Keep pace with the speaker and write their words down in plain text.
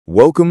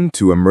Welcome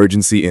to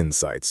Emergency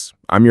Insights.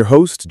 I'm your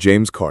host,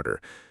 James Carter.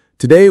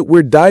 Today,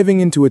 we're diving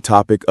into a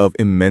topic of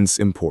immense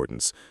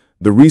importance,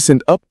 the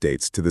recent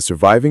updates to the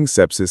Surviving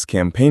Sepsis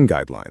Campaign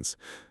guidelines.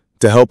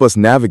 To help us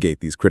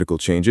navigate these critical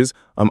changes,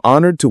 I'm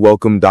honored to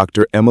welcome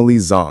Dr. Emily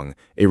Zhang,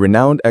 a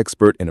renowned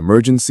expert in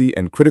emergency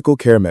and critical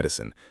care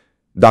medicine.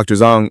 Dr.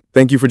 Zhang,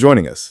 thank you for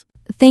joining us.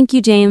 Thank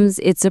you, James.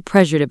 It's a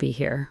pleasure to be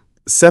here.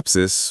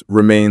 Sepsis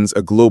remains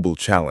a global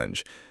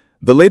challenge.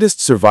 The latest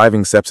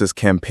Surviving Sepsis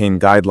Campaign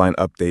guideline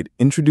update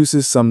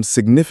introduces some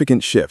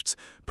significant shifts,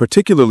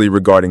 particularly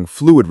regarding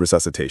fluid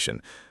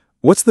resuscitation.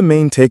 What's the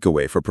main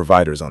takeaway for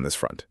providers on this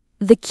front?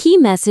 The key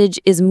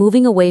message is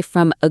moving away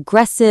from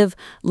aggressive,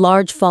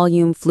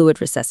 large-volume fluid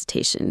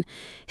resuscitation.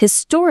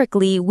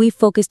 Historically, we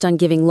focused on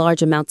giving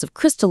large amounts of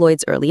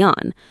crystalloids early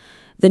on.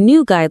 The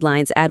new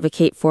guidelines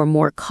advocate for a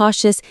more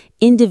cautious,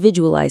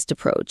 individualized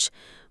approach.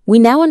 We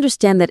now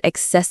understand that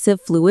excessive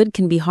fluid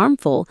can be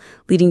harmful,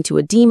 leading to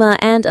edema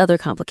and other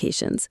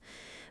complications.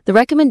 The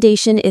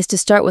recommendation is to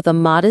start with a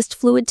modest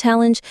fluid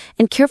challenge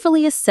and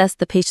carefully assess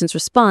the patient's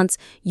response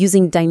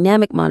using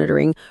dynamic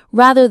monitoring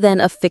rather than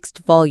a fixed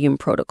volume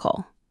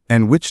protocol.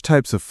 And which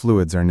types of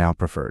fluids are now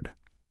preferred?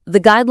 The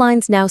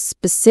guidelines now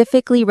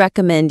specifically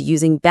recommend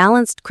using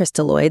balanced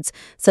crystalloids,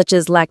 such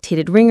as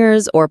lactated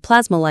ringers or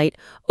plasmolite,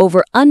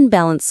 over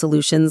unbalanced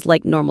solutions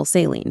like normal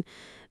saline.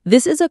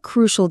 This is a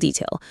crucial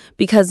detail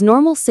because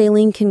normal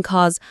saline can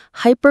cause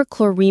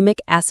hyperchloremic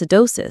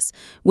acidosis,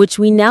 which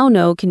we now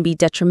know can be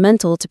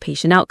detrimental to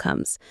patient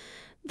outcomes.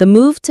 The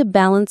move to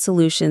balanced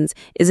solutions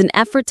is an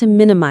effort to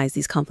minimize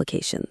these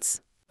complications.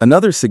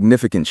 Another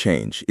significant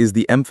change is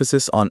the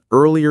emphasis on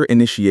earlier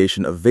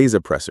initiation of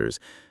vasopressors.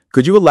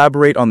 Could you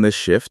elaborate on this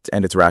shift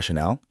and its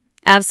rationale?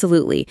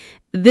 Absolutely.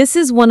 This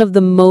is one of the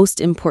most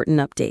important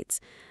updates.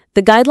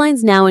 The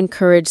guidelines now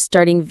encourage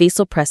starting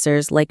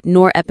vasopressors like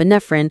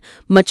norepinephrine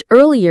much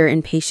earlier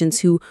in patients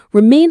who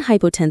remain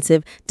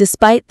hypotensive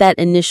despite that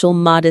initial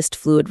modest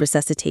fluid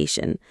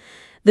resuscitation.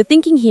 The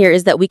thinking here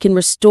is that we can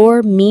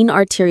restore mean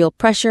arterial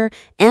pressure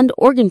and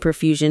organ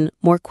perfusion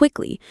more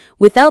quickly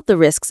without the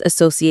risks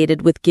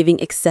associated with giving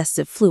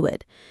excessive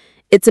fluid.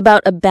 It's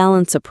about a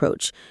balance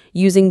approach,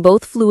 using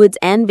both fluids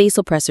and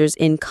vasopressors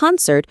in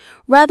concert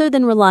rather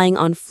than relying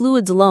on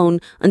fluids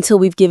alone until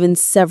we've given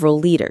several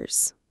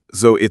liters.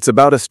 So it's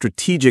about a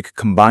strategic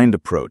combined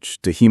approach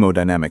to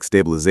hemodynamic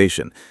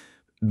stabilization.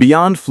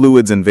 Beyond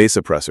fluids and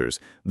vasopressors,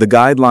 the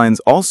guidelines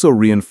also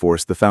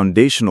reinforce the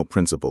foundational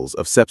principles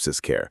of sepsis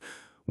care.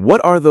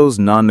 What are those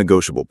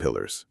non-negotiable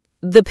pillars?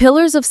 The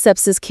pillars of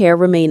sepsis care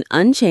remain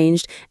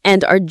unchanged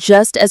and are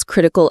just as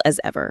critical as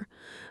ever.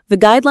 The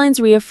guidelines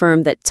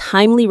reaffirm that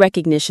timely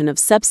recognition of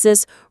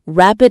sepsis,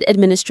 rapid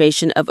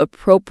administration of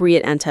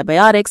appropriate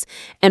antibiotics,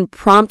 and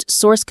prompt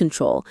source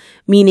control,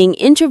 meaning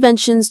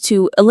interventions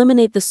to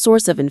eliminate the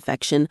source of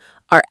infection,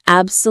 are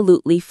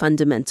absolutely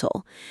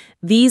fundamental.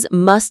 These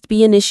must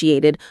be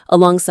initiated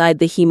alongside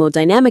the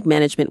hemodynamic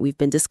management we've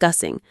been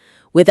discussing.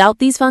 Without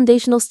these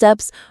foundational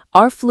steps,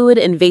 our fluid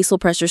and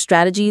vasopressor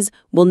strategies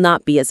will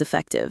not be as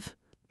effective.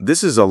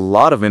 This is a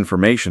lot of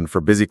information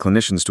for busy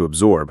clinicians to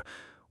absorb.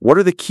 What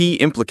are the key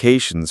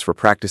implications for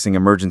practicing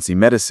emergency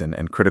medicine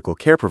and critical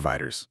care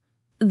providers?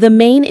 The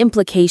main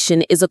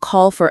implication is a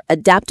call for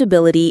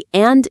adaptability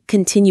and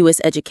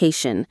continuous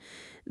education.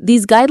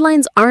 These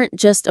guidelines aren't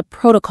just a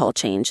protocol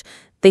change,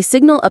 they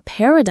signal a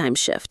paradigm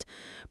shift.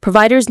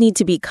 Providers need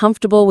to be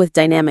comfortable with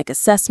dynamic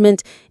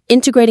assessment,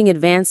 integrating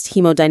advanced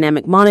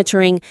hemodynamic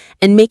monitoring,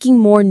 and making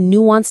more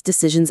nuanced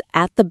decisions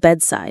at the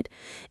bedside.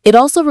 It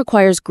also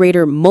requires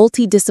greater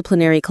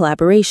multidisciplinary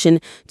collaboration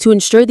to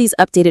ensure these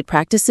updated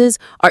practices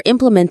are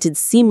implemented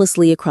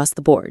seamlessly across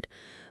the board.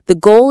 The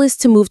goal is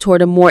to move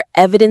toward a more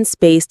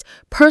evidence-based,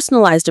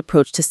 personalized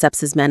approach to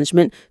sepsis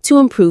management to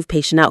improve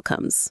patient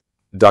outcomes.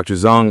 Dr.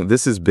 Zhang,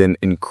 this has been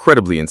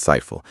incredibly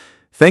insightful.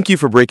 Thank you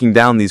for breaking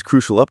down these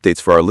crucial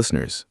updates for our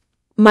listeners.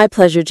 My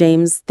pleasure,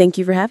 James. Thank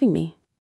you for having me.